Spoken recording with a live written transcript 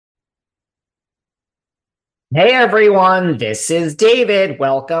Hey everyone, this is David.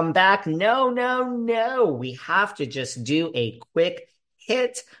 Welcome back. No. We have to just do a quick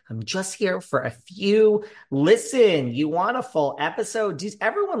hit. I'm just here for a few. Listen, you want a full episode? Did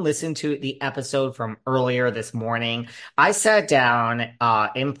everyone listen to the episode from earlier this morning? I sat down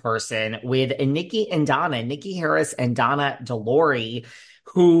in person with Nikki and Donna, Nikki Harris and Donna Delory,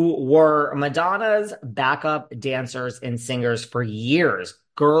 who were Madonna's backup dancers and singers for years.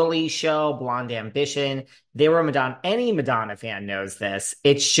 Girly Show, Blonde Ambition. They were Madonna. Any Madonna fan knows this.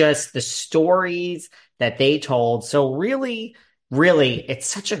 It's just the stories that they told. So really, it's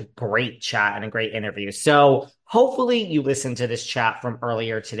such a great chat and a great interview. So hopefully you listened to this chat from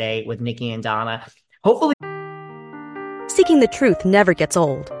earlier today with Nikki and Donna. Hopefully. Seeking the truth never gets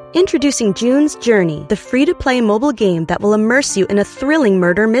old. Introducing June's Journey, the free-to-play mobile game that will immerse you in a thrilling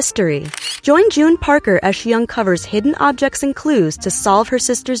murder mystery. Join June Parker as she uncovers hidden objects and clues to solve her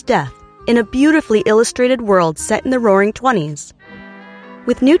sister's death in a beautifully illustrated world set in the Roaring '20s.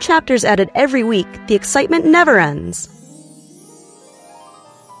 With new chapters added every week, the excitement never ends.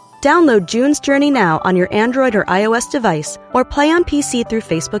 Download June's Journey now on your Android or iOS device, or play on PC through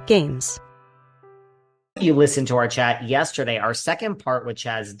Facebook Games. You listened to our chat yesterday, our second part with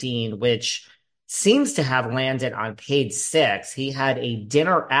Chaz Dean, which seems to have landed on page 6. He had a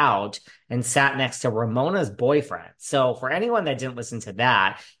dinner out and sat next to Ramona's boyfriend. So for anyone that didn't listen to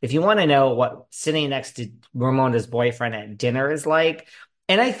that, if you want to know what sitting next to Ramona's boyfriend at dinner is like,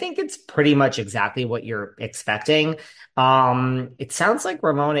 and I think it's pretty much exactly what you're expecting. It sounds like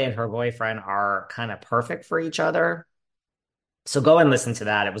Ramona and her boyfriend are kind of perfect for each other. So go and listen to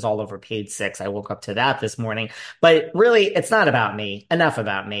that. It was all over page 6. I woke up to that this morning. But really, it's not about me. Enough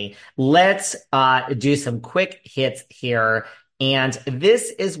about me. Let's do some quick hits here. And this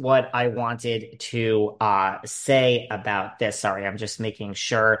is what I wanted to say about this. Sorry, I'm just making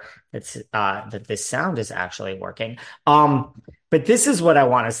sure that this sound is actually working. But this is what I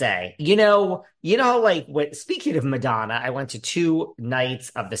want to say. Like speaking of Madonna, I went to 2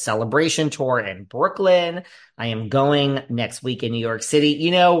 nights of the Celebration tour in Brooklyn. I am going next week in New York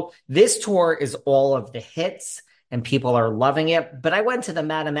City. This tour is all of the hits and people are loving it. But I went to the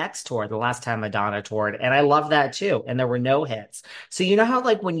Madame X tour the last time Madonna toured, and I love that too. And there were no hits. So you know how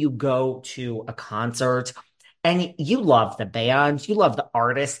like when you go to a concert and you love the band, you love the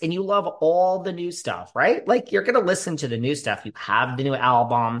artists, and you love all the new stuff, right? Like you're going to listen to the new stuff. You have the new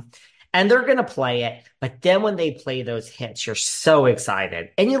album and they're going to play it. But then when they play those hits, you're so excited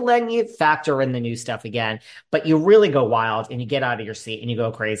and you factor in the new stuff again, but you really go wild and you get out of your seat and you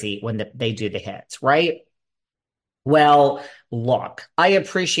go crazy when they do the hits, right? Well, look, I'm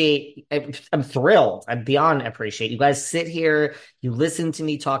thrilled. I'm beyond appreciate. You guys sit here, you listen to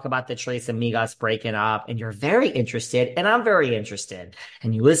me talk about the Teresa Migos breaking up, and you're very interested, and I'm very interested.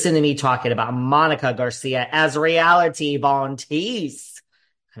 And you listen to me talking about Monica Garcia as reality volunteers.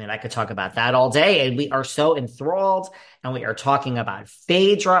 I mean, I could talk about that all day, and we are so enthralled, and we are talking about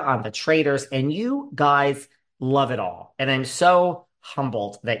Phaedra on the Traitors, and you guys love it all. And I'm so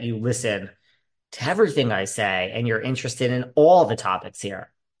humbled that you listen to everything I say and you're interested in all the topics here.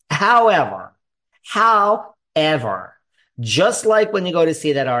 However, just like when you go to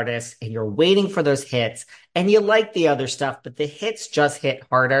see that artist and you're waiting for those hits and you like the other stuff, but the hits just hit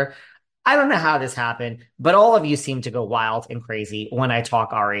harder. I don't know how this happened, but all of you seem to go wild and crazy when I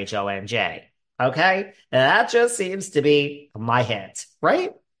talk RHONJ. Okay? And that just seems to be my hit,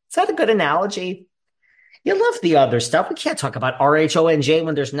 right? Is that a good analogy? You love the other stuff. We can't talk about RHONJ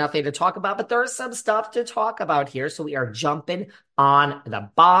when there's nothing to talk about, but there's some stuff to talk about here. So we are jumping on the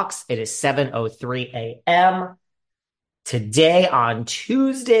box. It is 7:03 a.m. Today on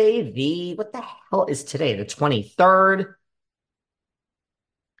Tuesday, what the hell is today? The 23rd.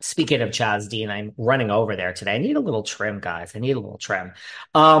 Speaking of Chaz Dean, I'm running over there today. I need a little trim, guys. I need a little trim.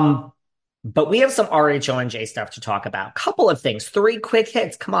 But we have some RHONJ stuff to talk about. Couple of things. 3 quick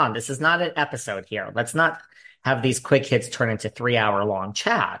hits. Come on, this is not an episode here. Let's not have these quick hits turn into 3-hour long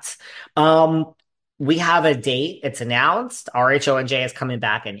chats. We have a date. It's announced. RHONJ is coming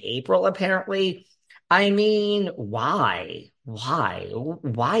back in April, apparently. I mean, why?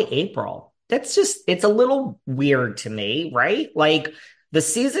 Why April? It's a little weird to me, right? Like, the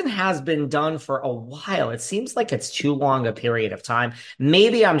season has been done for a while. It seems like it's too long a period of time.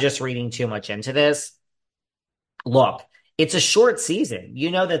 Maybe I'm just reading too much into this. Look, it's a short season. You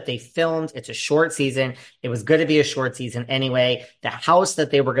know that they filmed. It's a short season. It was going to be a short season anyway. The house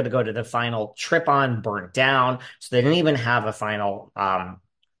that they were going to go to the final trip on burnt down. So they didn't even have a final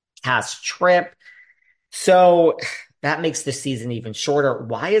cast trip. So that makes the season even shorter.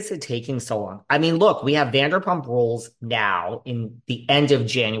 Why is it taking so long? I mean, look, we have Vanderpump Rules now in the end of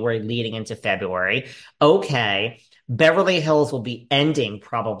January leading into February. Okay. Beverly Hills will be ending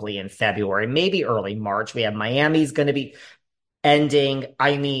probably in February, maybe early March. We have Miami's going to be ending.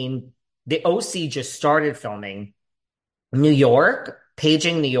 I mean, the OC just started filming. New York,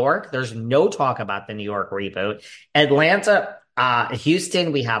 paging New York. There's no talk about the New York reboot. Atlanta,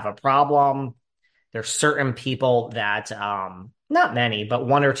 Houston, we have a problem. There's certain people that, not many, but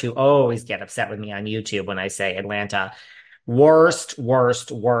one or two always get upset with me on YouTube when I say Atlanta. Worst,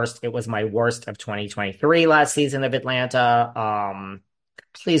 worst, worst. It was my worst of 2023 last season of Atlanta.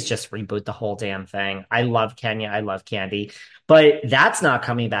 Please just reboot the whole damn thing. I love Kenya. I love Candy. But that's not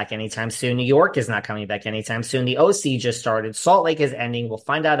coming back anytime soon. New York is not coming back anytime soon. The OC just started. Salt Lake is ending. We'll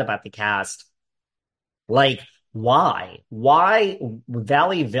find out about the cast. Like, why? Why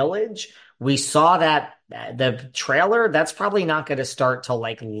Valley Village? We saw that the trailer, that's probably not going to start till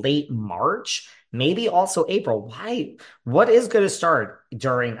like late March, maybe also April. Why? What is going to start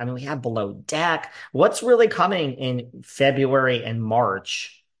during? I mean, we have Below Deck. What's really coming in February and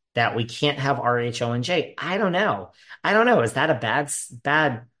March that we can't have RHONJ? I don't know. I don't know. Is that a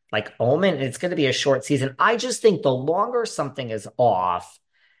bad like omen? It's going to be a short season. I just think the longer something is off,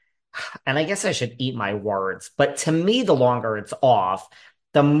 and I guess I should eat my words, but to me, the longer it's off,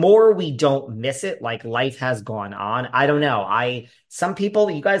 the more we don't miss it, like life has gone on. I don't know. Some people,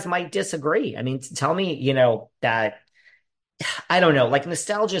 you guys might disagree. I mean, tell me, that I don't know, like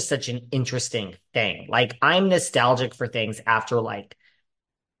nostalgia is such an interesting thing. Like I'm nostalgic for things after like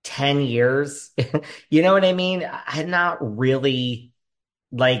 10 years. You know what I mean? I'm not really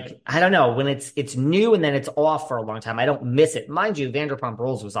like, I don't know, when it's new and then it's off for a long time, I don't miss it. Mind you, Vanderpump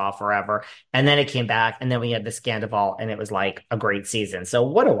Rules was off forever, and then it came back, and then we had the Scandival, and it was like a great season. So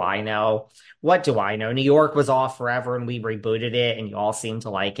what do I know? What do I know? New York was off forever, and we rebooted it, and you all seem to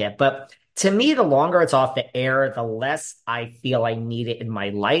like it. But to me, the longer it's off the air, the less I feel I need it in my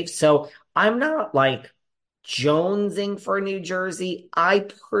life. So I'm not like jonesing for New Jersey. I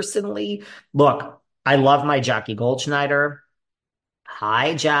personally, look, I love my Jackie Goldschneider.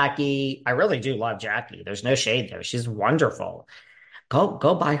 Hi, Jackie. I really do love Jackie. There's no shade there. She's wonderful.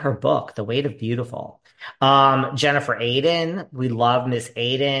 Go buy her book, The Weight of Beautiful. Jennifer Aiden. We love Miss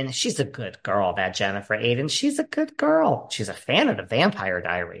Aiden. She's a good girl, that Jennifer Aiden. She's a good girl. She's a fan of the Vampire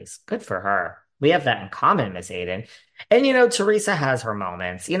Diaries. Good for her. We have that in common, Miss Aiden. And Teresa has her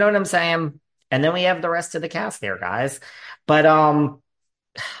moments. You know what I'm saying? And then we have the rest of the cast there, guys. But and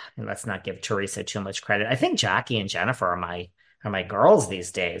let's not give Teresa too much credit. I think Jackie and Jennifer are my girls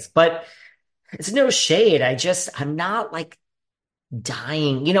these days. But it's no shade. I'm not like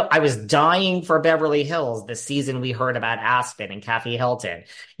dying. I was dying for Beverly Hills this season. We heard about Aspen and Kathy Hilton.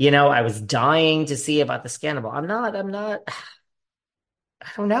 I was dying to see about the scandal. I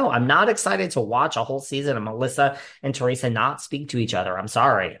don't know. I'm not excited to watch a whole season of Melissa and Teresa not speak to each other. I'm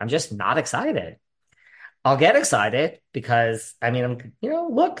sorry. I'm just not excited. I'll get excited because I mean,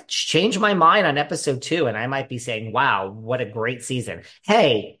 look, change my mind on episode 2, and I might be saying, wow, what a great season.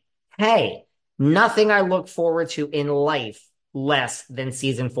 Hey, nothing I look forward to in life less than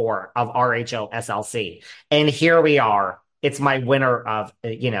season 4 of RHO SLC. And here we are. It's my winner of,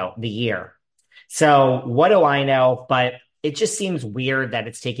 the year. So what do I know? But it just seems weird that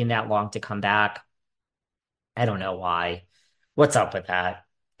it's taking that long to come back. I don't know why. What's up with that?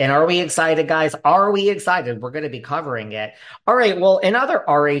 And are we excited, guys? Are we excited? We're going to be covering it. All right. Well, in other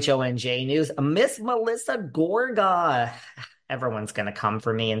RHONJ news, Miss Melissa Gorga. Everyone's going to come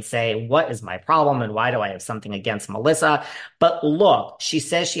for me and say, what is my problem and why do I have something against Melissa? But look, she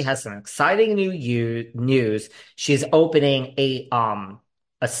says she has some exciting news. She's opening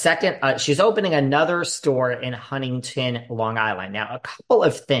she's opening another store in Huntington, Long Island. Now, a couple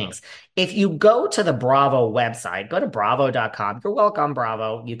of things. If you go to the Bravo website, go to bravo.com. You're welcome,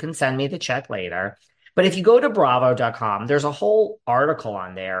 Bravo. You can send me the check later. But if you go to bravo.com, there's a whole article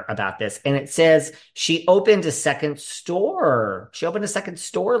on there about this. And it says she opened a second store. She opened a second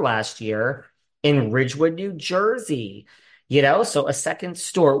store last year in Ridgewood, New Jersey. So a second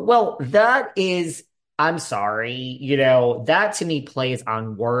store. Well, I'm sorry, that to me plays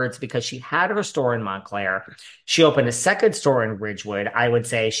on words because she had her store in Montclair. She opened a second store in Ridgewood. I would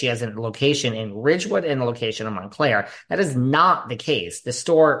say she has a location in Ridgewood and a location in Montclair. That is not the case. The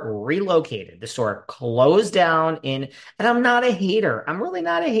store relocated. The store closed down and I'm not a hater. I'm really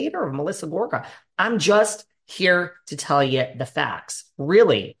not a hater of Melissa Gorga. I'm just here to tell you the facts.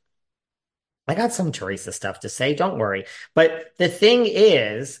 Really. I got some Teresa stuff to say. Don't worry. But the thing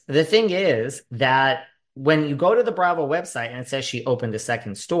is that when you go to the Bravo website and it says she opened a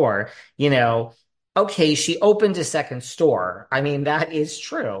second store, Okay, she opened a second store. I mean, that is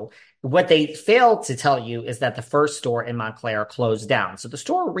true. What they failed to tell you is that the first store in Montclair closed down. So the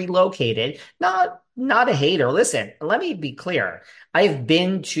store relocated. Not a hater. Listen, let me be clear. I've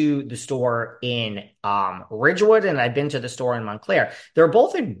been to the store in Ridgewood and I've been to the store in Montclair. They're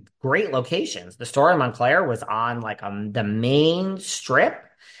both in great locations. The store in Montclair was on like the main strip,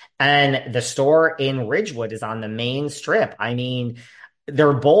 and the store in Ridgewood is on the main strip. I mean,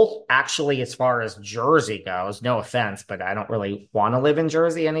 they're both actually, as far as Jersey goes, no offense, but I don't really want to live in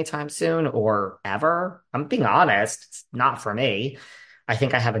Jersey anytime soon or ever. I'm being honest, it's not for me. I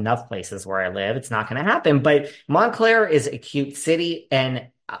think I have enough places where I live. It's not going to happen. But Montclair is a cute city, and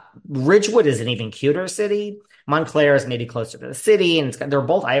Ridgewood is an even cuter city. Montclair is maybe closer to the city, and they're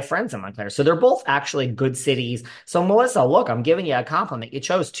both, I have friends in Montclair. So they're both actually good cities. So, Melissa, look, I'm giving you a compliment. You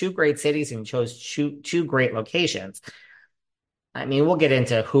chose two great cities and you chose two great locations. I mean, we'll get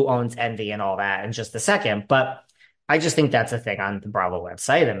into who owns Envy and all that in just a second, but I just think that's a thing on the Bravo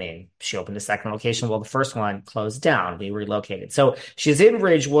website. I mean, she opened a second location. Well, the first one closed down. We relocated. So she's in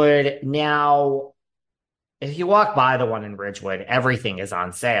Ridgewood. Now, if you walk by the one in Ridgewood, everything is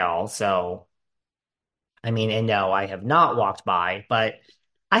on sale. So I mean, and no, I have not walked by, but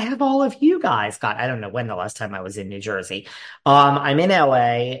I have all of you guys. God, I don't know when the last time I was in New Jersey. I'm in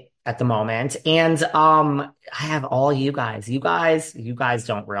LA at the moment, and I have all you guys. You guys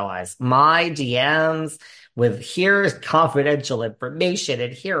don't realize my DMs with here's confidential information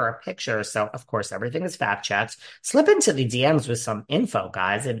and here are pictures. So of course everything is fact checked. Slip into the DMs with some info,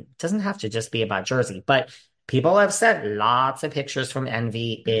 guys. It doesn't have to just be about Jersey, but people have sent lots of pictures from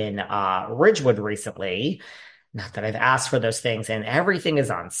Envy in Ridgewood recently. Not that I've asked for those things, and everything is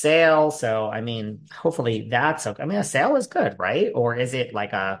on sale. So, I mean, hopefully that's okay. I mean, a sale is good, right? Or is it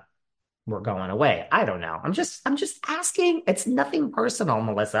like a we're going away? I don't know. I'm just asking. It's nothing personal,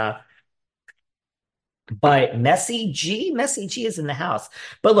 Melissa. But Messy G is in the house.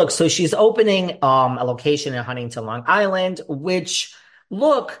 But look, so she's opening a location in Huntington, Long Island, which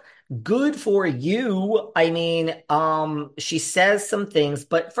look, good for you. I mean, she says some things,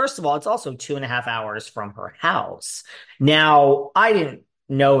 but first of all, it's also 2.5 hours from her house. Now, I didn't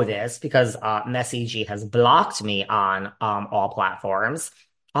know this because Messy G has blocked me on all platforms.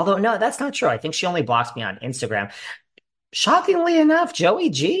 Although, no, that's not true. I think she only blocks me on Instagram. Shockingly enough, Joey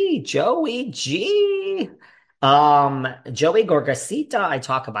G. Joey Gorgasita, I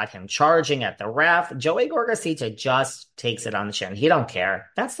talk about him charging at the ref. Joey Gorgasita just takes it on the chin. He don't care.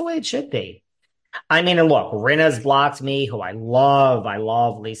 That's the way it should be. I mean, and look, Rinna's blocked me, who I love. I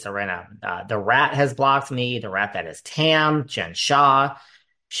love Lisa Rinna. The Rat has blocked me. The Rat that is Tam, Jen Shaw.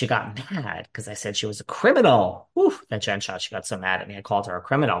 She got mad because I said she was a criminal. Whew, that Jen Shaw, she got so mad at me. I called her a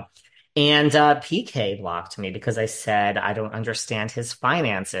criminal. And PK blocked me because I said I don't understand his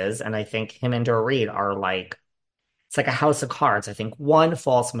finances. And I think him and Dorit are like, it's like a house of cards. I think one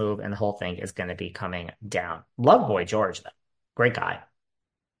false move and the whole thing is going to be coming down. Love Boy George, though. Great guy.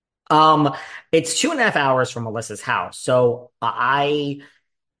 Um, it's 2.5 hours from Melissa's house. So I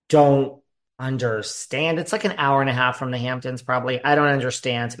don't understand. It's like an hour and a half from the Hamptons, probably. I don't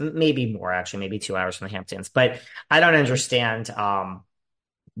understand. Maybe more, actually, maybe 2 hours from the Hamptons, but I don't understand.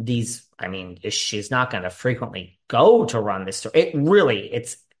 These, I mean, she's not going to frequently go to run this store. It really,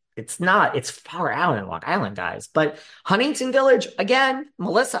 it's not, it's far out in Long Island, guys. But Huntington Village, again,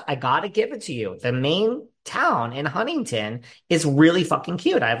 Melissa, I got to give it to you. The main town in Huntington is really fucking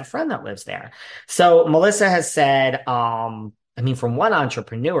cute. I have a friend that lives there. So Melissa has said, I mean, from one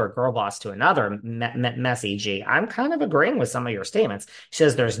entrepreneur, girl boss, to another, Messy G, I'm kind of agreeing with some of your statements. She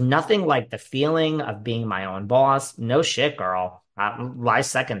says, there's nothing like the feeling of being my own boss. No shit, girl. I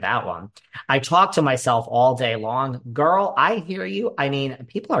second that one. I talk to myself all day long. Girl, I hear you. I mean,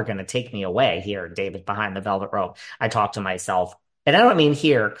 people are going to take me away here, David, behind the velvet rope. I talk to myself. And I don't mean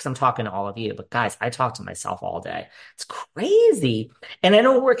here because I'm talking to all of you, but guys, I talk to myself all day. It's crazy. And I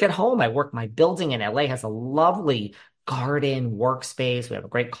don't work at home. I work, my building in LA has a lovely garden workspace. We have a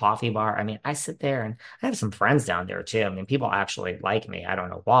great coffee bar. I mean, I sit there and I have some friends down there too. I mean, people actually like me. I don't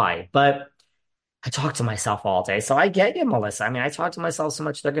know why, but I talk to myself all day. So I get you, Melissa. I mean, I talk to myself so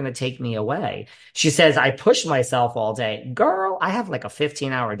much they're going to take me away. She says, I push myself all day. Girl, I have like a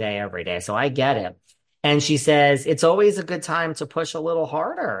 15-hour day every day. So I get it. And she says, it's always a good time to push a little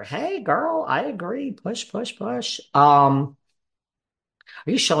harder. Hey, girl, I agree. Push, push, push. Are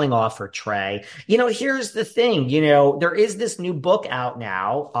you showing off for Trey? You know, here's the thing. You know, there is this new book out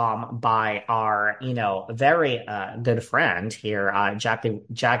now, by our, very good friend here,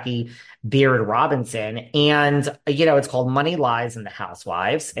 Jackie Beard Robinson, and it's called Money Lies and the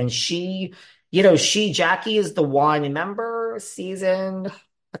Housewives, and Jackie is the one. Remember season?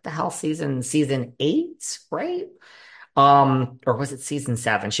 what the hell season eight, right? Or was it season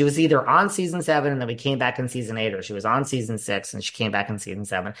seven? She was either on season seven and then we came back in season eight, or she was on season six and she came back in season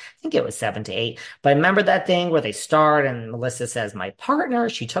seven. I think it was seven to eight. But remember that thing where they start and Melissa says, my partner,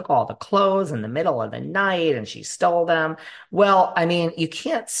 she took all the clothes in the middle of the night and she stole them. Well, I mean, you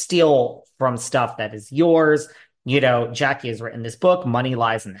can't steal from stuff that is yours. Jackie has written this book, Money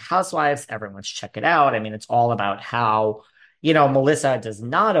Lies in the Housewives. Everyone should check it out. I mean, it's all about how, Melissa does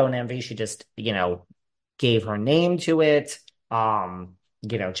not own Envy. She just, gave her name to it.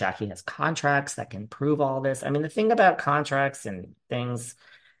 Jackie has contracts that can prove all this. I mean, the thing about contracts and things,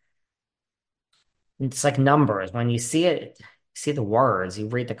 it's like numbers. When you see it, see the words, you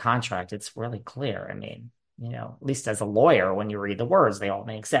read the contract, it's really clear. I mean, at least as a lawyer, when you read the words, they all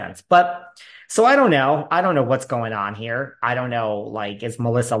make sense. But so I don't know. I don't know what's going on here. I don't know, like, is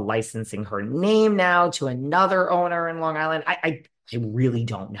Melissa licensing her name now to another owner in Long Island? I really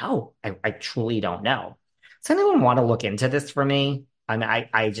don't know. I truly don't know. Does anyone want to look into this for me? I mean,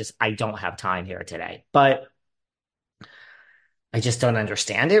 I don't have time here today, but I just don't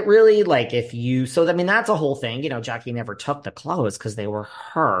understand it really. Like so I mean, that's a whole thing. Jackie never took the clothes because they were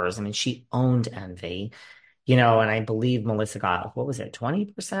hers. I mean, she owned Envy. And I believe Melissa got, what was it,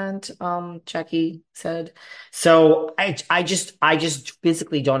 20%, Jackie said. So I just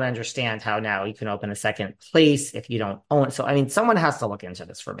physically don't understand how now you can open a second place if you don't own it. So, I mean, someone has to look into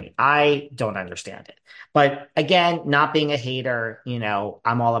this for me. I don't understand it. But again, not being a hater,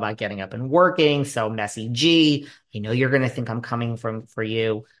 I'm all about getting up and working. So Messy G, you're going to think I'm coming for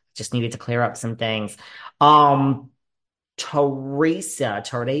you. Just needed to clear up some things. Teresa,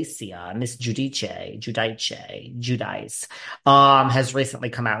 Miss Judice, has recently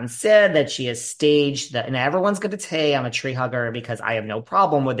come out and said that she has staged and everyone's going to say I'm a tree hugger because I have no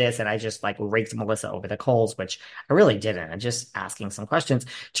problem with this. And I just like raked Melissa over the coals, which I really didn't. I'm just asking some questions.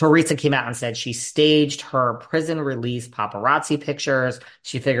 Teresa came out and said she staged her prison release paparazzi pictures.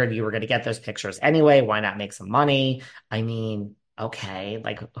 She figured you were going to get those pictures anyway. Why not make some money? I mean, okay,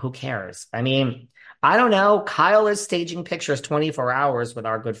 like who cares? I mean, I don't know. Kyle is staging pictures 24 hours with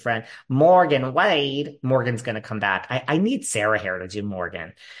our good friend Morgan Wade. Morgan's going to come back. I need Sarah here to do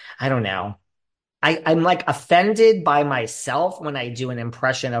Morgan. I don't know. I'm like offended by myself when I do an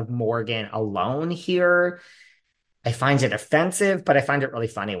impression of Morgan alone here. I find it offensive, but I find it really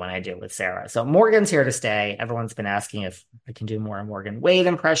funny when I do it with Sarah. So Morgan's here to stay. Everyone's been asking if I can do more Morgan Wade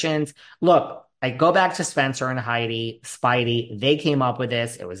impressions. Look, I go back to Spencer and Heidi, Spidey. They came up with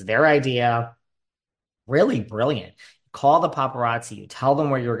this. It was their idea. Really brilliant. Call the paparazzi, you tell them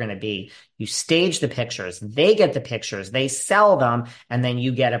where you're going to be, you stage the pictures, they get the pictures, they sell them, and then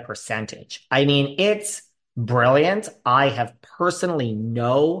you get a percentage. I mean, it's brilliant. I have personally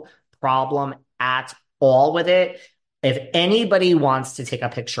no problem at all with it. If anybody wants to take a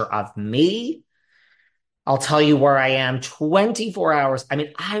picture of me, I'll tell you where I am 24 hours. I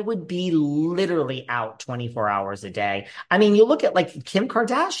mean, I would be literally out 24 hours a day. I mean, you look at like Kim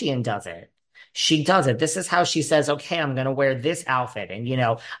Kardashian does it. She does it. This is how she says, okay, I'm going to wear this outfit and,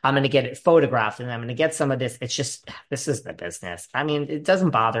 I'm going to get it photographed and I'm going to get some of this. It's just, this is the business. I mean, it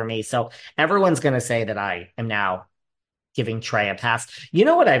doesn't bother me. So everyone's going to say that I am now giving Trey a pass. You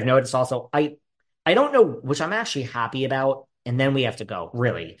know what I've noticed also? I don't know, which I'm actually happy about. And then we have to go,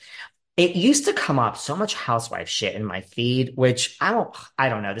 really. It used to come up so much housewife shit in my feed, which I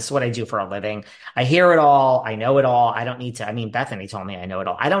don't know. This is what I do for a living. I hear it all. I know it all. I don't need to. I mean, Bethany told me I know it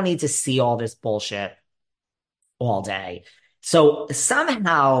all. I don't need to see all this bullshit all day. So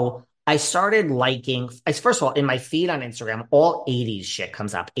somehow I started liking, first of all, in my feed on Instagram, all 80s shit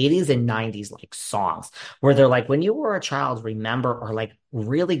comes up, 80s and 90s like songs where they're like, when you were a child, remember, or like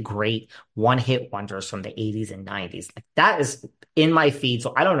really great one hit wonders from the 80s and 90s. Like that is in my feed.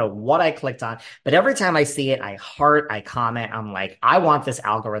 So I don't know what I clicked on, but every time I see it, I heart, I comment. I'm like, I want this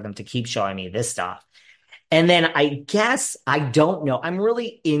algorithm to keep showing me this stuff. And then I guess, I don't know. I'm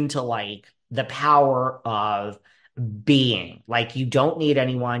really into like the power of being like, you don't need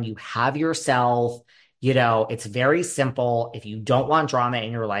anyone. You have yourself, it's very simple. If you don't want drama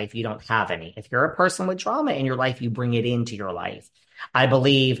in your life, you don't have any. If you're a person with drama in your life, you bring it into your life. I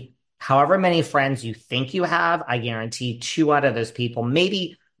believe however many friends you think you have, I guarantee two out of those people,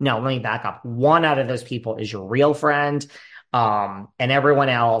 maybe, no, let me back up. One out of those people is your real friend. And everyone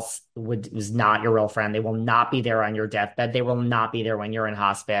else was not your real friend. They will not be there on your deathbed. They will not be there when you're in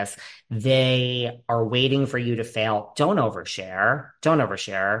hospice. They are waiting for you to fail. Don't overshare. Don't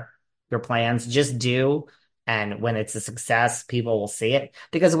overshare your plans. Just do And when it's a success, people will see it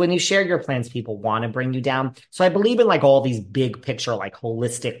because when you share your plans, people want to bring you down. So I believe in like all these big picture, like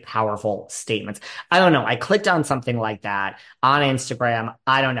holistic, powerful statements. I don't know. I clicked on something like that on Instagram.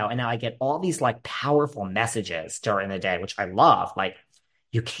 I don't know. And now I get all these like powerful messages during the day, which I love. Like,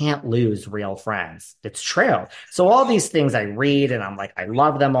 you can't lose real friends. It's true. So all these things I read and I'm like, I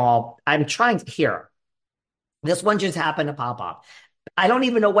love them all. I'm trying to hear. This one just happened to pop up. I don't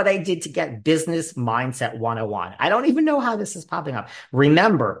even know what I did to get Business Mindset 101. I don't even know how this is popping up.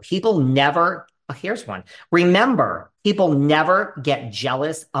 Remember, people never, oh, here's one. Remember, people never get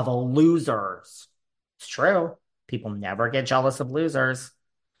jealous of losers. It's true. People never get jealous of losers.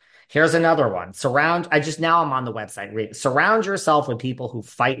 Here's another one. Now I'm on the website. Surround yourself with people who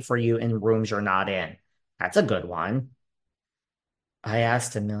fight for you in rooms you're not in. That's a good one. I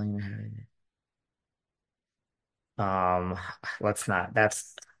asked a million. Um, let's not.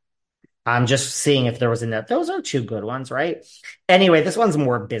 I'm just seeing if there was enough. Those are two good ones, right? Anyway, this one's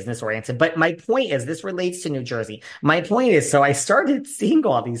more business oriented. But my point is, this relates to New Jersey. My point is, so I started seeing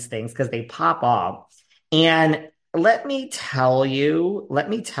all these things because they pop up. And Mr.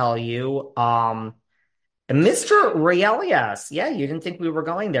 Realias. Yeah, you didn't think we were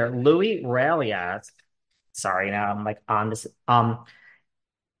going there. Louis Realias. Sorry, now I'm like on this.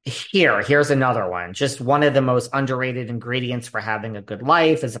 Here's another one. Just one of the most underrated ingredients for having a good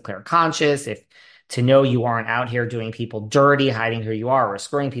life is a clear conscience. If to know you aren't out here doing people dirty, hiding who you are, or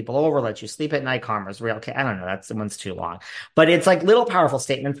screwing people over, let you sleep at night, karma's real. Okay, I don't know. That one's too long. But it's like little powerful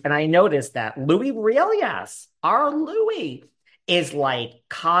statements. And I noticed that Louis Realias, our Louis, is like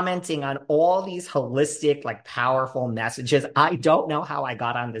commenting on all these holistic, like powerful messages. I don't know how I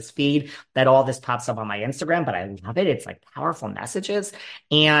got on this feed that all this pops up on my Instagram, but I love it. It's like powerful messages.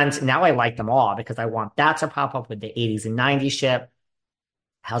 And now I like them all because I want that to pop up with the 80s and 90s shit.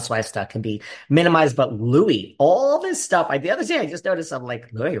 Housewife stuff can be minimized, but Louis, all this stuff. The other day I just noticed I'm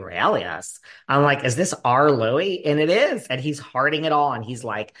like, Louis Realias. I'm like, is this our Louis? And it is. And he's hearting it all. And he's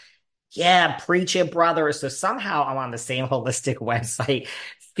like, yeah, preach it, brother. So somehow I'm on the same holistic website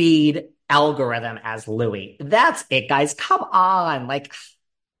feed algorithm as Louis. That's it, guys. Come on. Like, it's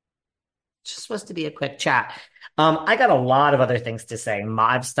just supposed to be a quick chat. I got a lot of other things to say.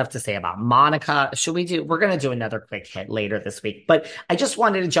 I have stuff to say about Monica. We're going to do another quick hit later this week, but I just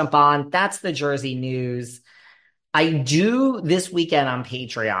wanted to jump on. That's the Jersey news. I do this weekend on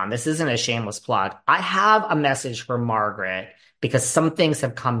Patreon. This isn't a shameless plug. I have a message for Margaret because some things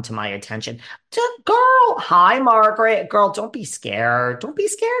have come to my attention. Girl, hi, Margaret. Girl, don't be scared. Don't be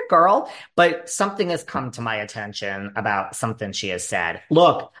scared, girl. But something has come to my attention about something she has said.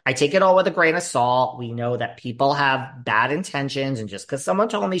 Look, I take it all with a grain of salt. We know that people have bad intentions, and just because someone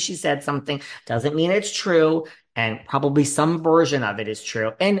told me she said something doesn't mean it's true. And probably some version of it is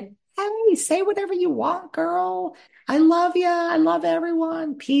true. And hey, say whatever you want, girl. I love you. I love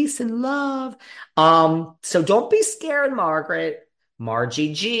everyone. Peace and love. So don't be scared, Margaret.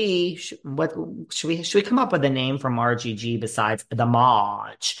 Margie G. What should we come up with a name for Margie G besides the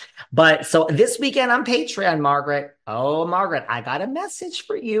Marge? But so this weekend on Patreon, Margaret. Oh, Margaret, I got a message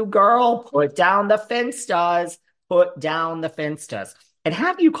for you, girl. Put down the finstas. Put down the finstas. And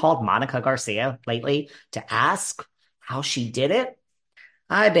have you called Monica Garcia lately to ask how she did it?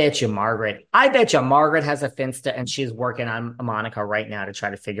 I bet you Margaret has a Finsta and she's working on Monica right now to try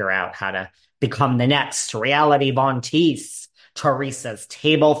to figure out how to become the next Reality Von Teese. Teresa's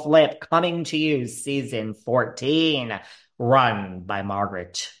Table Flip coming to you season 14, run by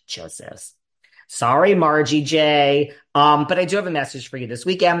Margaret Joseph. Sorry, Margie J. But I do have a message for you this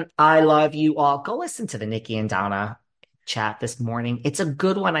weekend. I love you all. Go listen to the Nikki and Donna chat this morning. It's a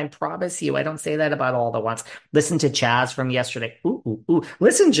good one, I promise you. I don't say that about all the ones. Listen to Chaz from yesterday. Ooh, ooh, ooh.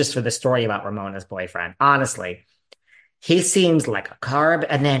 Listen just for the story about Ramona's boyfriend. Honestly, he seems like a carb.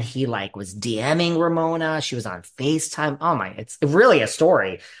 And then he like was DMing Ramona. She was on FaceTime. Oh my, it's really a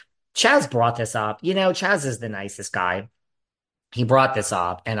story. Chaz brought this up. You know, Chaz is the nicest guy. He brought this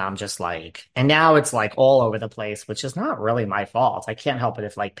up and I'm just like, and now it's like all over the place, which is not really my fault. I can't help it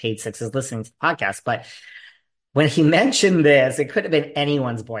if like Page Six is listening to the podcast, but when he mentioned this, it could have been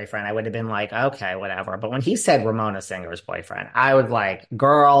anyone's boyfriend. I would have been like, okay, whatever. But when he said Ramona Singer's boyfriend, I was like,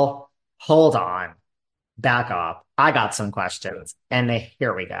 girl, hold on, back up. I got some questions. And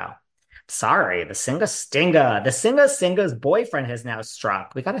here we go. Sorry, the Singer Stinger. The Singer Stinger's boyfriend has now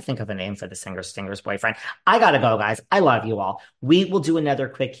struck. We got to think of a name for the Singer Stinger's boyfriend. I got to go, guys. I love you all. We will do another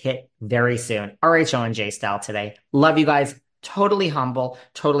quick hit very soon. RHONJ style today. Love you guys. Totally humble,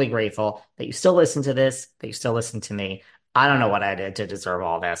 totally grateful that you still listen to this, that you still listen to me. I don't know what I did to deserve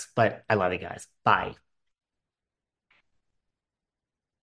all this, but I love you guys. Bye.